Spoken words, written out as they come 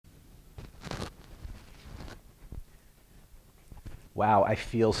Wow, I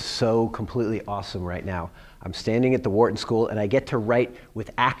feel so completely awesome right now. I'm standing at the Wharton School and I get to write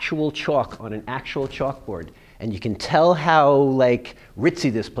with actual chalk on an actual chalkboard. And you can tell how like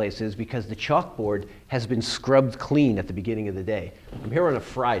ritzy this place is because the chalkboard has been scrubbed clean at the beginning of the day. I'm here on a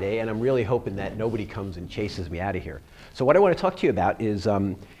Friday and I'm really hoping that nobody comes and chases me out of here. So what I want to talk to you about is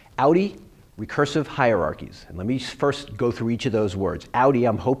Outie, recursive hierarchies. And let me first go through each of those words. Outie,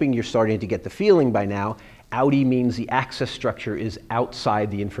 I'm hoping you're starting to get the feeling by now. Outie means the access structure is outside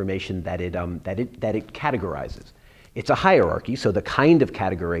the information that it categorizes. It's a hierarchy, so the kind of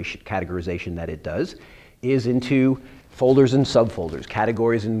categorization that it does is into folders and subfolders,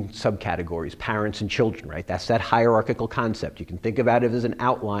 categories and subcategories, parents and children, right? That's that hierarchical concept. You can think about it as an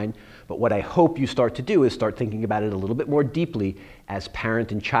outline, but what I hope you start to do is start thinking about it a little bit more deeply as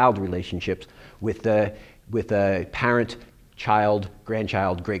parent and child relationships with the parent, child,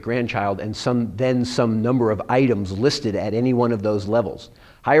 grandchild, great-grandchild, and then some number of items listed at any one of those levels.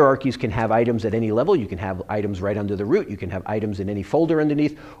 Hierarchies can have items at any level. You can have items right under the root. You can have items in any folder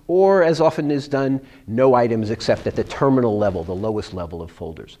underneath, or as often is done, no items except at the terminal level, the lowest level of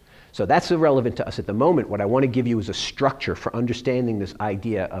folders. So that's irrelevant to us at the moment. What I want to give you is a structure for understanding this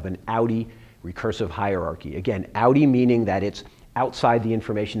idea of an Outie recursive hierarchy. Again, Outie meaning that it's outside the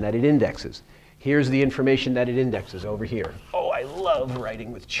information that it indexes. Here's the information that it indexes over here. Oh, I love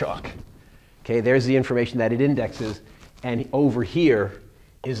writing with chalk. Okay, there's the information that it indexes, and over here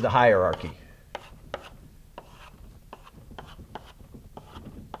is the hierarchy.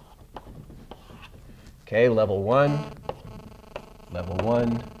 Okay, level 1, level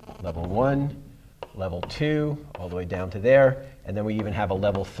 1, level 1, level 2, all the way down to there, and then we even have a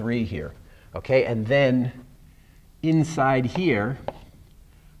level 3 here. Okay, and then inside here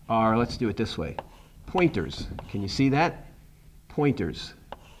are, let's do it this way, pointers. Can you see that? Pointers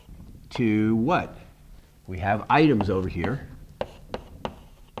to what? We have items over here.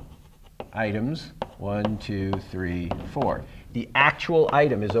 Items, 1, 2, 3, 4. The actual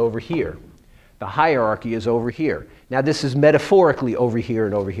item is over here. The hierarchy is over here. Now this is metaphorically over here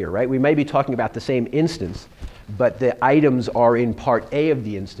and over here, right? We may be talking about the same instance, but the items are in part A of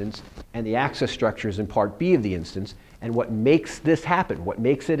the instance, and the access structure is in part B of the instance. And what makes this happen, what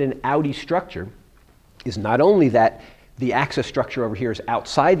makes it an Outie structure, is not only that the access structure over here is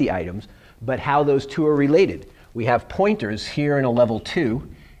outside the items, but how those two are related. We have pointers here in a level 2,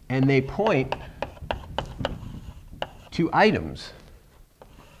 and they point to items.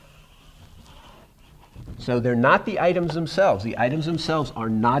 So they're not the items themselves. The items themselves are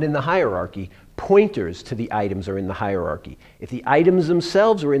not in the hierarchy. Pointers to the items are in the hierarchy. If the items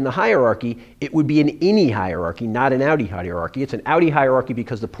themselves are in the hierarchy, it would be an Ini hierarchy, not an Outie hierarchy. It's an Outie hierarchy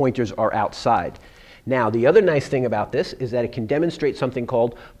because the pointers are outside. Now, the other nice thing about this is that it can demonstrate something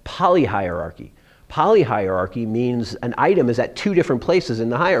called polyhierarchy. Polyhierarchy means an item is at 2 different places in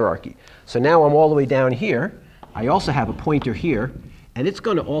the hierarchy. So now I'm all the way down here. I also have a pointer here, and it's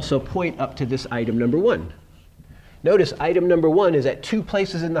going to also point up to this item number 1. Notice item number 1 is at 2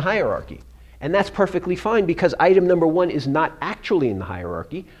 places in the hierarchy. And that's perfectly fine because item number 1 is not actually in the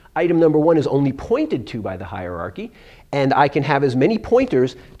hierarchy. Item number 1 is only pointed to by the hierarchy, and I can have as many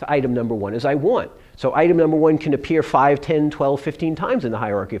pointers to item number 1 as I want. So item number 1 can appear 5, 10, 12, 15 times in the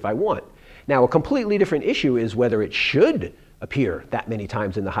hierarchy if I want. Now, a completely different issue is whether it should appear that many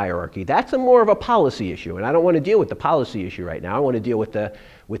times in the hierarchy. That's more of a policy issue, and I don't want to deal with the policy issue right now. I want to deal with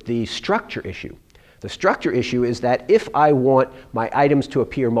the structure issue. The structure issue is that if I want my items to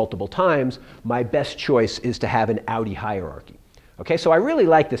appear multiple times, my best choice is to have an Outie hierarchy. Okay, so I really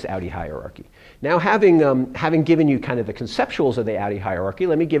like this Outie hierarchy. Now, having given you kind of the conceptuals of the Outie hierarchy,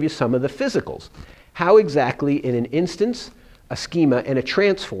 let me give you some of the physicals. How exactly in an instance, a schema, and a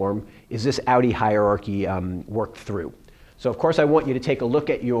transform is this Outie hierarchy worked through? So of course I want you to take a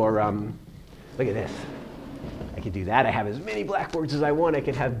look at your, look at this. I can do that. I have as many blackboards as I want. I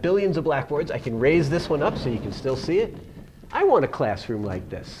can have billions of blackboards. I can raise this one up so you can still see it. I want a classroom like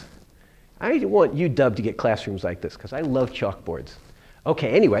this. I want UW to get classrooms like this because I love chalkboards.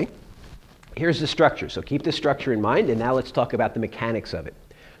 Okay, anyway, here's the structure. So keep this structure in mind, and now let's talk about the mechanics of it.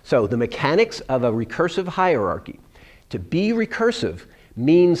 So the mechanics of a recursive hierarchy. To be recursive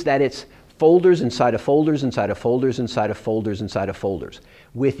means that it's folders inside of folders inside of folders inside of folders inside of folders,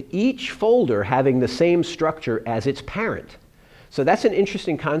 with each folder having the same structure as its parent. So that's an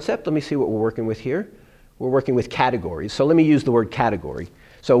interesting concept. Let me see what we're working with here. We're working with categories. So let me use the word category.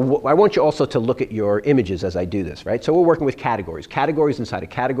 So I want you also to look at your images as I do this, right? So we're working with categories. Categories inside of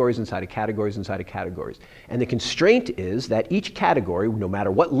categories inside of categories inside of categories. And the constraint is that each category, no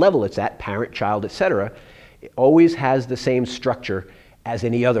matter what level it's at, parent, child, etc., it always has the same structure as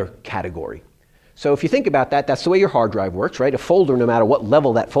any other category. So if you think about that, that's the way your hard drive works, right? A folder, no matter what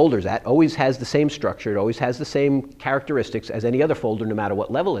level that folder's at, always has the same structure. It always has the same characteristics as any other folder, no matter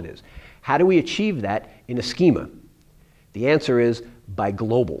what level it is. How do we achieve that in a schema? The answer is by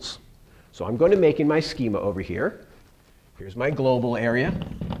globals. So I'm going to make in my schema over here, here's my global area,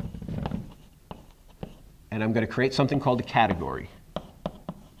 and I'm going to create something called a category.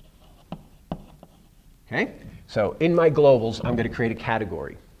 Okay? So in my globals, I'm going to create a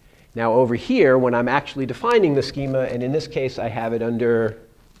category. Now over here, when I'm actually defining the schema, and in this case I have it under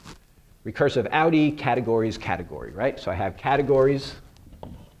recursive Outie, categories, category, right? So I have categories,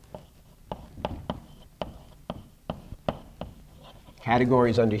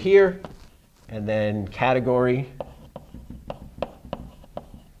 categories under here, and then category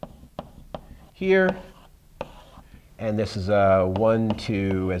here, and this is a 1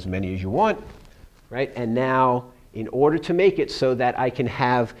 to as many as you want, right? And now in order to make it so that I can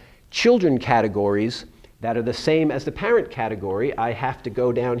have children categories that are the same as the parent category, I have to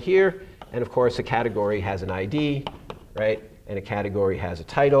go down here, and of course a category has an ID, right? And a category has a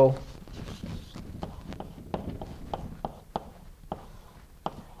title.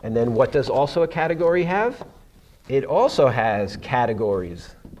 And then what does also a category have? It also has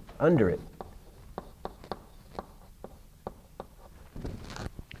categories under it.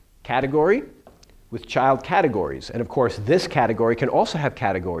 Category with child categories. And of course, this category can also have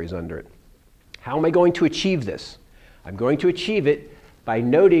categories under it. How am I going to achieve this? I'm going to achieve it by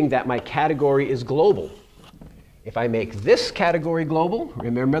noting that my category is global. If I make this category global,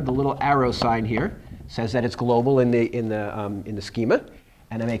 remember the little arrow sign here says that it's global in the schema,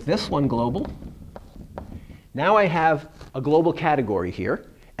 and I make this one global. Now I have a global category here,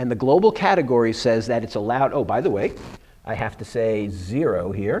 and the global category says that it's allowed, oh, by the way, I have to say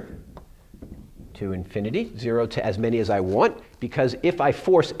 0 here to infinity, 0 to as many as I want, because if I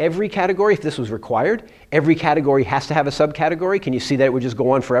force every category, if this was required, every category has to have a subcategory. Can you see that it would just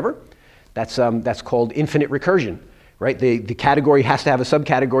go on forever? That's called infinite recursion, right? The category has to have a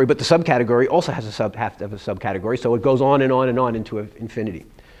subcategory, but the subcategory also has to have a subcategory, so it goes on and on and on into infinity.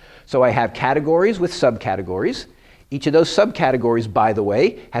 So I have categories with subcategories. Each of those subcategories, by the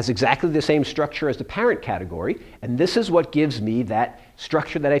way, has exactly the same structure as the parent category, and this is what gives me that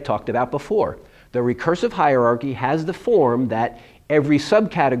structure that I talked about before. The recursive hierarchy has the form that every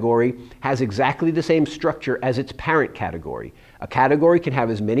subcategory has exactly the same structure as its parent category. A category can have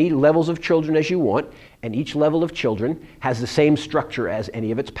as many levels of children as you want, and each level of children has the same structure as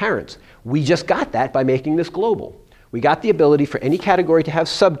any of its parents. We just got that by making this global. We got the ability for any category to have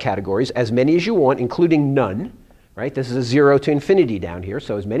subcategories, as many as you want, including none. Right? This is a 0 to infinity down here,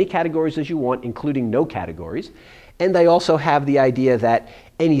 so as many categories as you want, including no categories. And they also have the idea that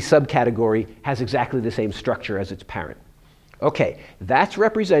any subcategory has exactly the same structure as its parent. Okay, that's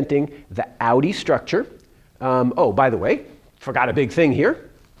representing the Outie structure. Oh, by the way, forgot a big thing here.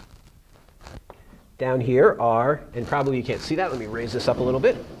 Down here are, and probably you can't see that, let me raise this up a little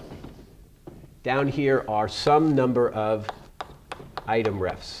bit. Down here are some number of item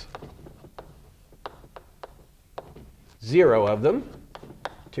refs. 0 of them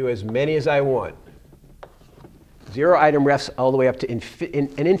to as many as I want. 0 item refs all the way up to an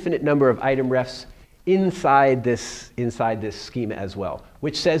infinite number of item refs inside this schema as well,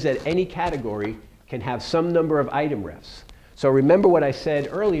 which says that any category can have some number of item refs. So remember what I said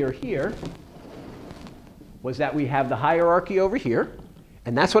earlier here was that we have the hierarchy over here,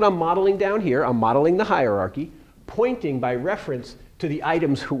 and that's what I'm modeling down here. I'm modeling the hierarchy, pointing by reference to the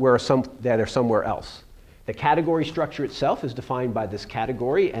items that are somewhere else. The category structure itself is defined by this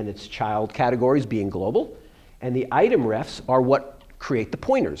category and its child categories being global, and the item refs are what create the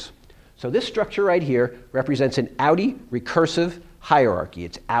pointers. So this structure right here represents an Outie recursive hierarchy.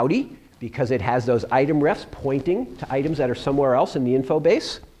 It's Outie because it has those item refs pointing to items that are somewhere else in the info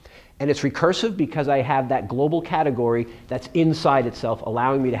base, and it's recursive because I have that global category that's inside itself,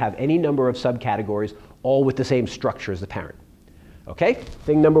 allowing me to have any number of subcategories all with the same structure as the parent. Okay,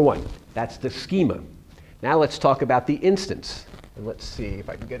 thing number 1, that's the schema. Now let's talk about the instance. And let's see if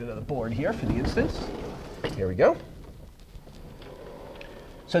I can get another board here for the instance. Here we go.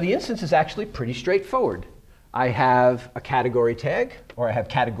 So the instance is actually pretty straightforward. I have a category tag, or I have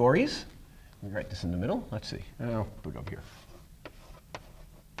categories. Let me write this in the middle. Let's see. I'll put it up here.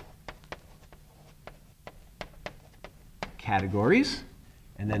 Categories.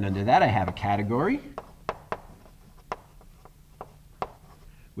 And then under that I have a category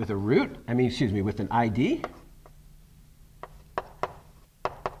with a root, with an ID.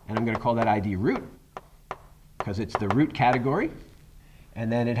 And I'm going to call that ID root because it's the root category. And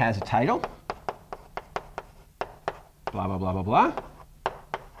then it has a title, blah, blah, blah, blah, blah.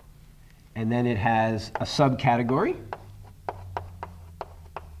 and then it has a subcategory.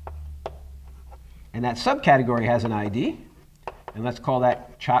 And that subcategory has an ID, and let's call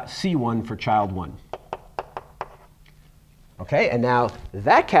that C1 for child 1. Okay, and now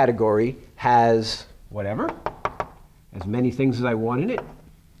that category has whatever, as many things as I want in it,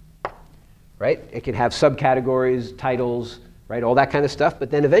 right? It can have subcategories, titles, right, all that kind of stuff,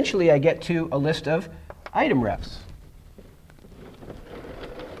 but then eventually I get to a list of item refs.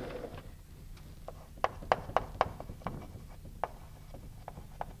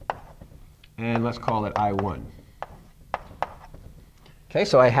 And let's call it I1. Okay,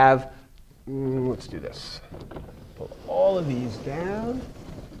 so I have, let's do this. Pull all of these down.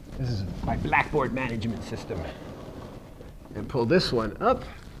 This is my Blackboard management system. And pull this one up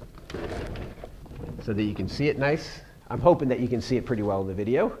so that you can see it nice. I'm hoping that you can see it pretty well in the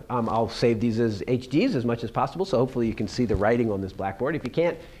video. I'll save these as HDs as much as possible, so hopefully you can see the writing on this Blackboard. If you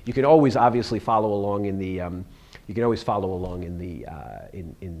can't, you can always obviously follow along in the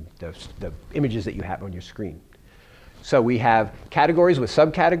the images that you have on your screen. So we have categories with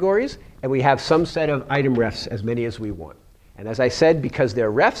subcategories, and we have some set of item refs, as many as we want. And as I said, because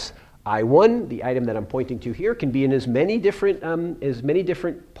they're refs, I1, the item that I'm pointing to here, can be in as many different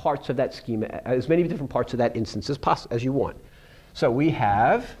parts of that schema, as many different parts of that instance as you want. So we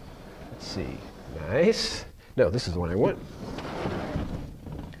have, let's see, nice. No, this is the one I want.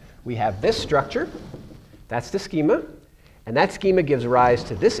 We have this structure. That's the schema, and that schema gives rise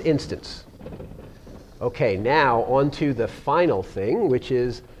to this instance. Okay, now on to the final thing, which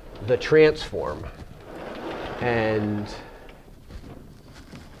is the transform. And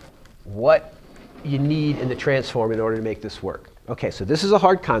what you need in the transform in order to make this work. Okay, so this is a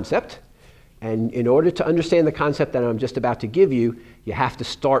hard concept, and in order to understand the concept that I'm just about to give you, you have to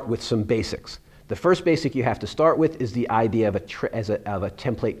start with some basics. The first basic you have to start with is the idea of a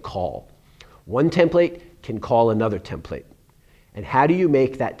template call. One template can call another template. And how do you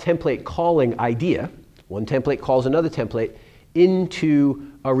make that template calling idea, one template calls another template, into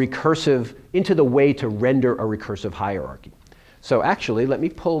the way to render a recursive hierarchy? So actually, let me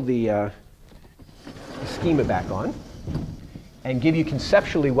pull the schema back on and give you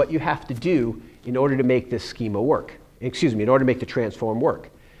conceptually what you have to do in order to make this schema work. Excuse me, in order to make the transform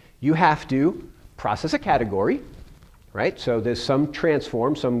work. You have to process a category, right? So there's some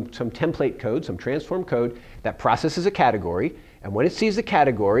transform, some template code, some transform code that processes a category, and when it sees the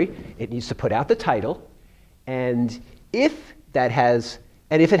category, it needs to put out the title, and if it has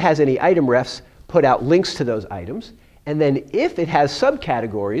any item refs, put out links to those items, and then if it has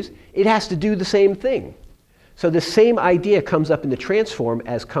subcategories, it has to do the same thing. So the same idea comes up in the transform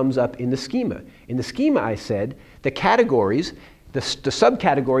as comes up in the schema. In the schema, I said the categories, the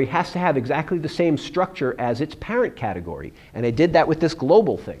subcategory has to have exactly the same structure as its parent category. And I did that with this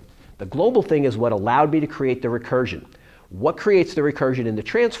global thing. The global thing is what allowed me to create the recursion. What creates the recursion in the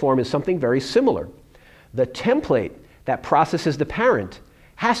transform is something very similar. The template that processes the parent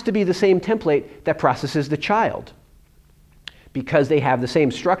has to be the same template that processes the child. Because they have the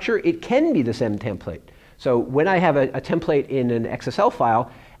same structure, it can be the same template. So when I have a template in an XSL file,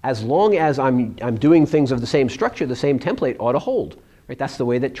 as long as I'm doing things of the same structure, the same template ought to hold. Right? That's the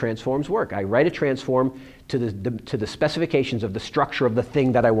way that transforms work. I write a transform to the specifications of the structure of the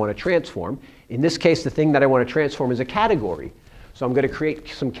thing that I want to transform. In this case, the thing that I want to transform is a category. So I'm going to create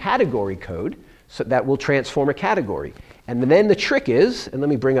some category code so that will transform a category. And then the trick is, and let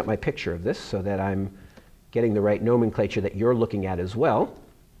me bring up my picture of this so that I'm getting the right nomenclature that you're looking at as well.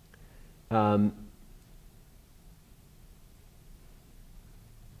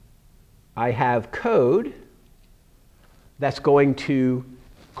 I have code that's going to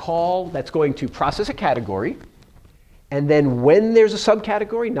process a category, and then when there's a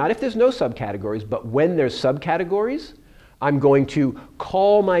subcategory, not if there's no subcategories, but when there's subcategories, I'm going to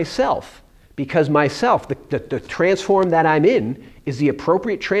call myself, because myself, the transform that I'm in, is the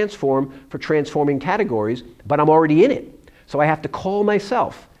appropriate transform for transforming categories, but I'm already in it. So I have to call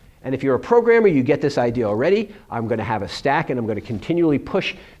myself. And if you're a programmer, you get this idea already. I'm going to have a stack, and I'm going to continually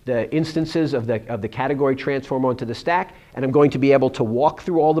push the instances of the category transform onto the stack, and I'm going to be able to walk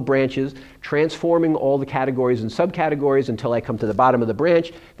through all the branches, transforming all the categories and subcategories until I come to the bottom of the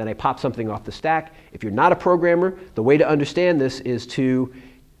branch. Then I pop something off the stack. If you're not a programmer, the way to understand this is to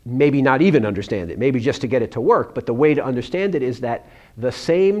maybe not even understand it, maybe just to get it to work, but the way to understand it is that the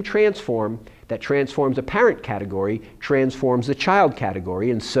same transform that transforms a parent category transforms the child category,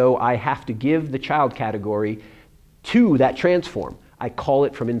 and so I have to give the child category to that transform. I call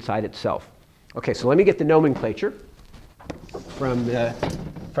it from inside itself. Okay, so let me get the nomenclature from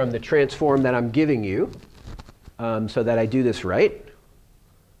the transform that I'm giving you so that I do this right.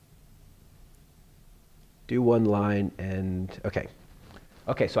 do one line and, okay.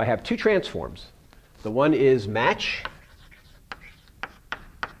 Okay, so I have two transforms. The one is match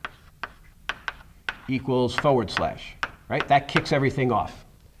equals /, right? That kicks everything off.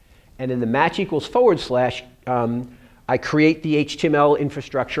 And in the match equals /, I create the HTML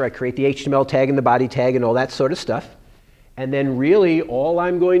infrastructure, I create the HTML tag and the body tag and all that sort of stuff. And then really all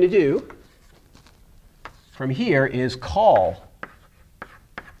I'm going to do from here is call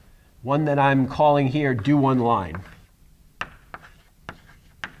one that I'm calling here do one line.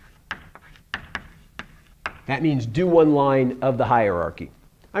 That means do one line of the hierarchy.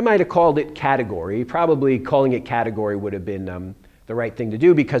 I might have called it category. Probably calling it category would have been the right thing to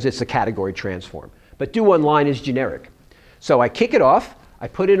do because it's a category transform. But do one line is generic. So I kick it off. I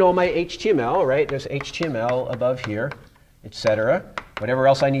put in all my HTML, right? There's HTML above here, etc. Whatever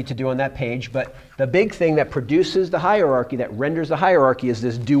else I need to do on that page. But the big thing that produces the hierarchy, that renders the hierarchy, is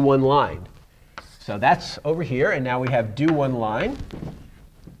this do one line. So that's over here. And now we have do one line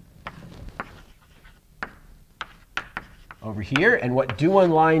over here. And what do one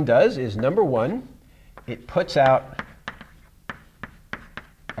line does is, number one, it puts out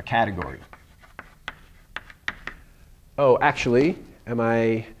a category. Oh, actually,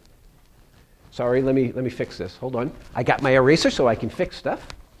 sorry, let me fix this. Hold on. I got my eraser so I can fix stuff.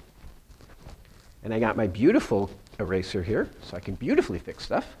 And I got my beautiful eraser here so I can beautifully fix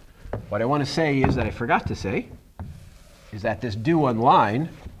stuff. What I want to say is that I forgot to say is that this do one line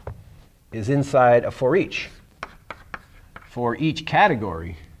is inside a for each. For each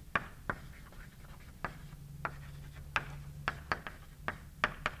category,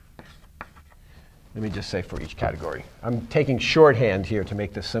 let me just say for each category. I'm taking shorthand here to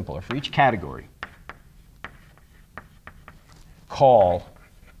make this simpler. For each category, call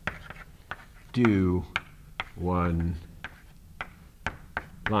do one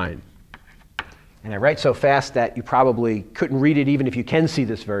line. And I write so fast that you probably couldn't read it even if you can see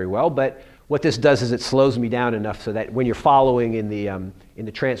this very well. But what this does is it slows me down enough so that when you're following in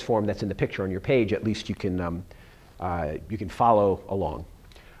the transform that's in the picture on your page, at least you can follow along.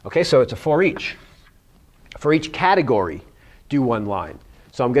 Okay, so it's a for each. For each category, do one line.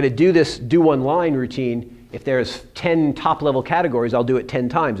 So I'm going to do this do one line routine. If there's 10 top-level categories, I'll do it 10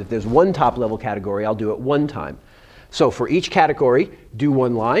 times. If there's one top-level category, I'll do it one time. So for each category, do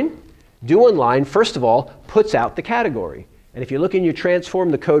one line. Do one line, first of all, puts out the category. And if you look in your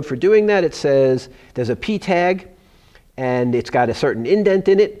transform, the code for doing that, it says there's a p tag, and it's got a certain indent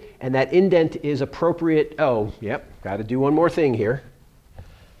in it, and that indent is appropriate. Oh, yep, got to do one more thing here.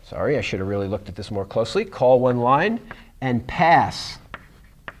 Sorry, I should have really looked at this more closely. Call one line and pass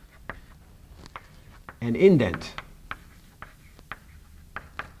an indent.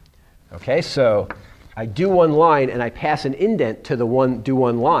 Okay, so I do one line and I pass an indent to the do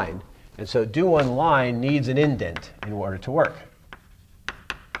one line. And so do one line needs an indent in order to work.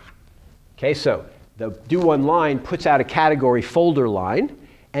 Okay, so the do one line puts out a category folder line,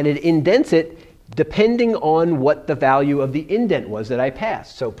 and it indents it depending on what the value of the indent was that I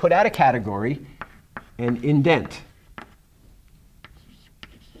passed. So put out a category and indent.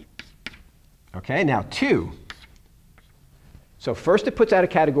 Okay, now two. So first it puts out a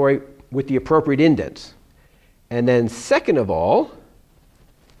category with the appropriate indents. And then second of all,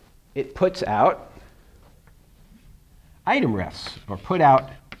 it puts out item refs, or put out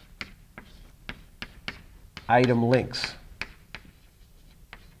item links.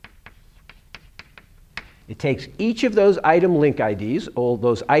 It takes each of those item link IDs, or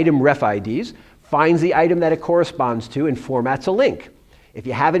those item ref IDs, finds the item that it corresponds to, and formats a link. If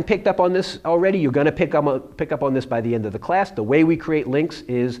you haven't picked up on this already, you're going to pick up on this by the end of the class. The way we create links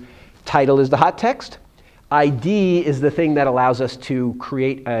is title is the hot text. ID is the thing that allows us to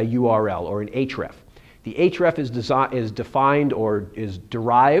create a URL or an href. The href is defined or is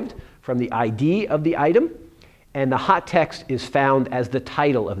derived from the ID of the item, and the hot text is found as the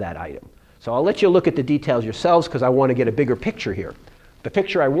title of that item. So I'll let you look at the details yourselves because I want to get a bigger picture here. The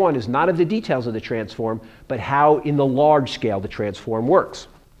picture I want is not of the details of the transform, but how in the large scale the transform works.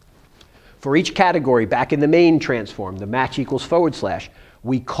 For each category, back in the main transform, the match equals /,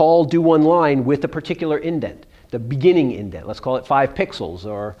 we call do one line with a particular indent, the beginning indent. Let's call it 5 pixels,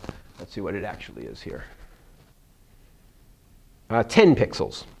 or let's see what it actually is here. 10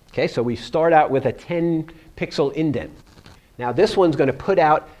 pixels. Okay, so we start out with a 10 pixel indent. Now this one's going to put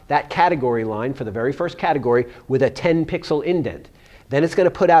out that category line for the very first category with a 10 pixel indent. Then it's going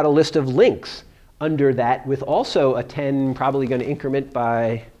to put out a list of links under that with also a 10, probably going to increment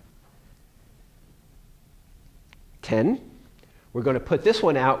by 10. We're going to put this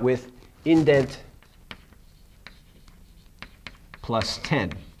one out with indent plus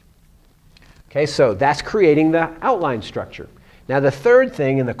 10. Okay, so that's creating the outline structure. Now the third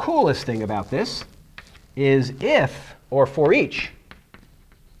thing and the coolest thing about this is if, or for each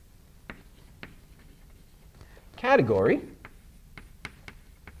category,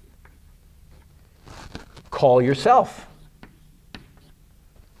 call yourself.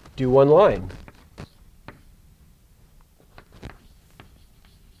 Do one line.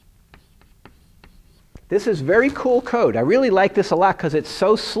 This is very cool code. I really like this a lot because it's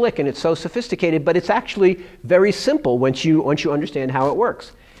so slick and it's so sophisticated, but it's actually very simple once you understand how it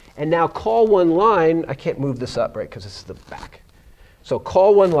works. And now call one line. I can't move this up, right, because this is the back. So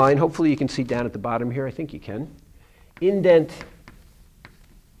call one line. Hopefully you can see down at the bottom here. I think you can. Indent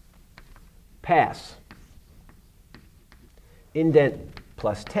pass. Indent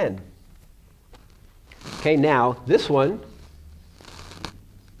plus 10. Okay, now this one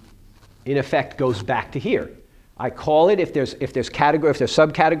in effect goes back to here. I call it, if there's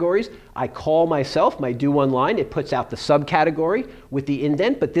subcategories, I call myself, my do one line, it puts out the subcategory with the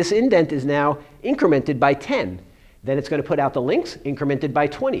indent, but this indent is now incremented by 10. Then it's going to put out the links, incremented by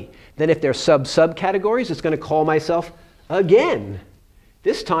 20. Then if there's subcategories, it's going to call myself again,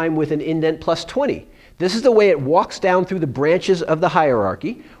 this time with an indent plus 20. This is the way it walks down through the branches of the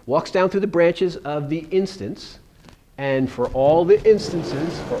hierarchy, walks down through the branches of the instance, and for all the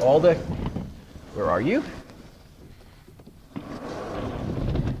instances, for all the, where are you?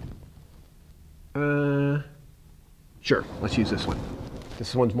 Sure, let's use this one.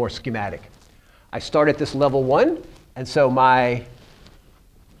 This one's more schematic. I start at this level 1, and so my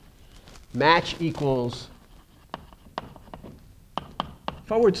match equals /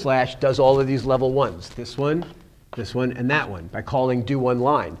 does all of these level 1s. This one, and that one, by calling do one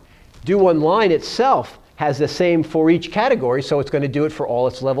line. Do one line itself has the same for each category, so it's going to do it for all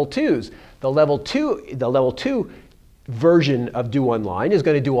its level 2s. The level 2 version of do one line is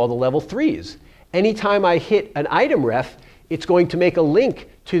going to do all the level 3s. Anytime I hit an item ref, it's going to make a link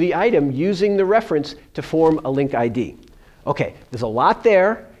to the item using the reference to form a link ID. Okay, there's a lot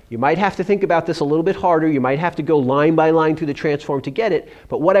there. You might have to think about this a little bit harder. You might have to go line by line through the transform to get it.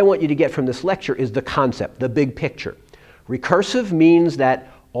 But what I want you to get from this lecture is the concept, the big picture. Recursive means that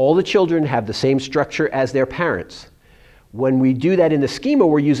all the children have the same structure as their parents. When we do that in the schema,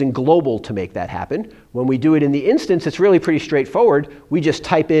 we're using global to make that happen. When we do it in the instance, it's really pretty straightforward. We just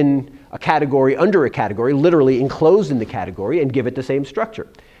type in a category under a category, literally enclosed in the category, and give it the same structure.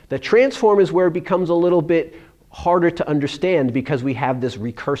 The transform is where it becomes a little bit harder to understand because we have this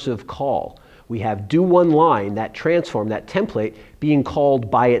recursive call. We have do one line, that transform, that template, being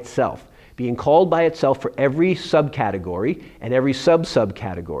called by itself. Being called by itself for every subcategory and every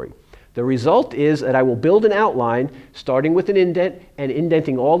subcategory. The result is that I will build an outline starting with an indent and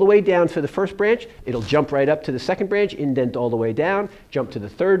indenting all the way down for the first branch. It'll jump right up to the second branch, indent all the way down, jump to the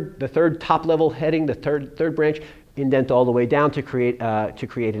third top level heading, the third branch, indent all the way down to create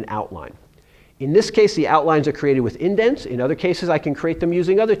an outline. In this case, the outlines are created with indents. In other cases, I can create them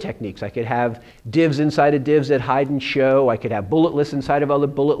using other techniques. I could have divs inside of divs that hide and show. I could have bullet lists inside of other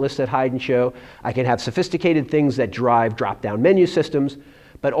bullet lists that hide and show. I can have sophisticated things that drive drop-down menu systems.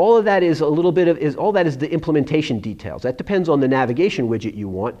 But all of that is the implementation details. That depends on the navigation widget you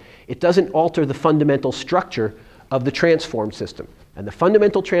want. It doesn't alter the fundamental structure of the transform system. And the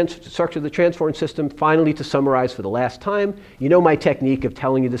fundamental structure of the transform system, finally to summarize for the last time, you know my technique of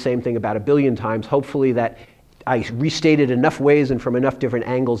telling you the same thing about 1 billion times. Hopefully that I restated enough ways and from enough different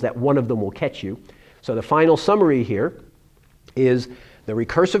angles that one of them will catch you. So the final summary here is the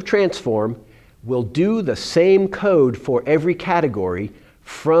recursive transform will do the same code for every category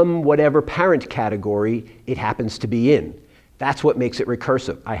from whatever parent category it happens to be in. That's what makes it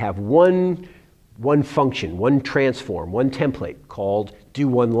recursive. I have one function, one transform, one template called do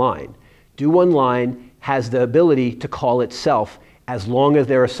one line. Do one line has the ability to call itself as long as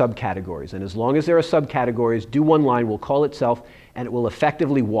there are subcategories. And as long as there are subcategories, do one line will call itself and it will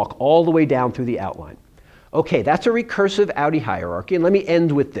effectively walk all the way down through the outline. Okay, that's a recursive Outie hierarchy. And let me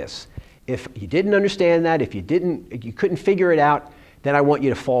end with this. If you didn't understand that, if you couldn't figure it out, then I want you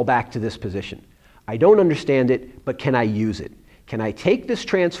to fall back to this position. I don't understand it, but can I use it? Can I take this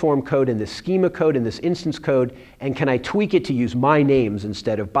transform code and this schema code and this instance code, and can I tweak it to use my names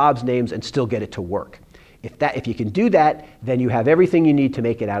instead of Bob's names and still get it to work? If you can do that, then you have everything you need to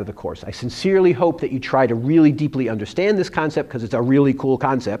make it out of the course. I sincerely hope that you try to really deeply understand this concept because it's a really cool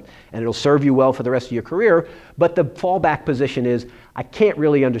concept and it'll serve you well for the rest of your career. But the fallback position is, I can't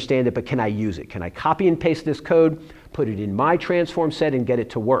really understand it, but can I use it? Can I copy and paste this code, put it in my transform set and get it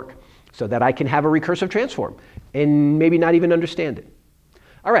to work so that I can have a recursive transform and maybe not even understand it?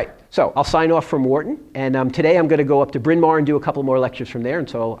 All right, so I'll sign off from Wharton, and today I'm going to go up to Bryn Mawr and do a couple more lectures from there, and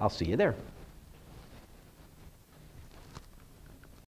so I'll see you there.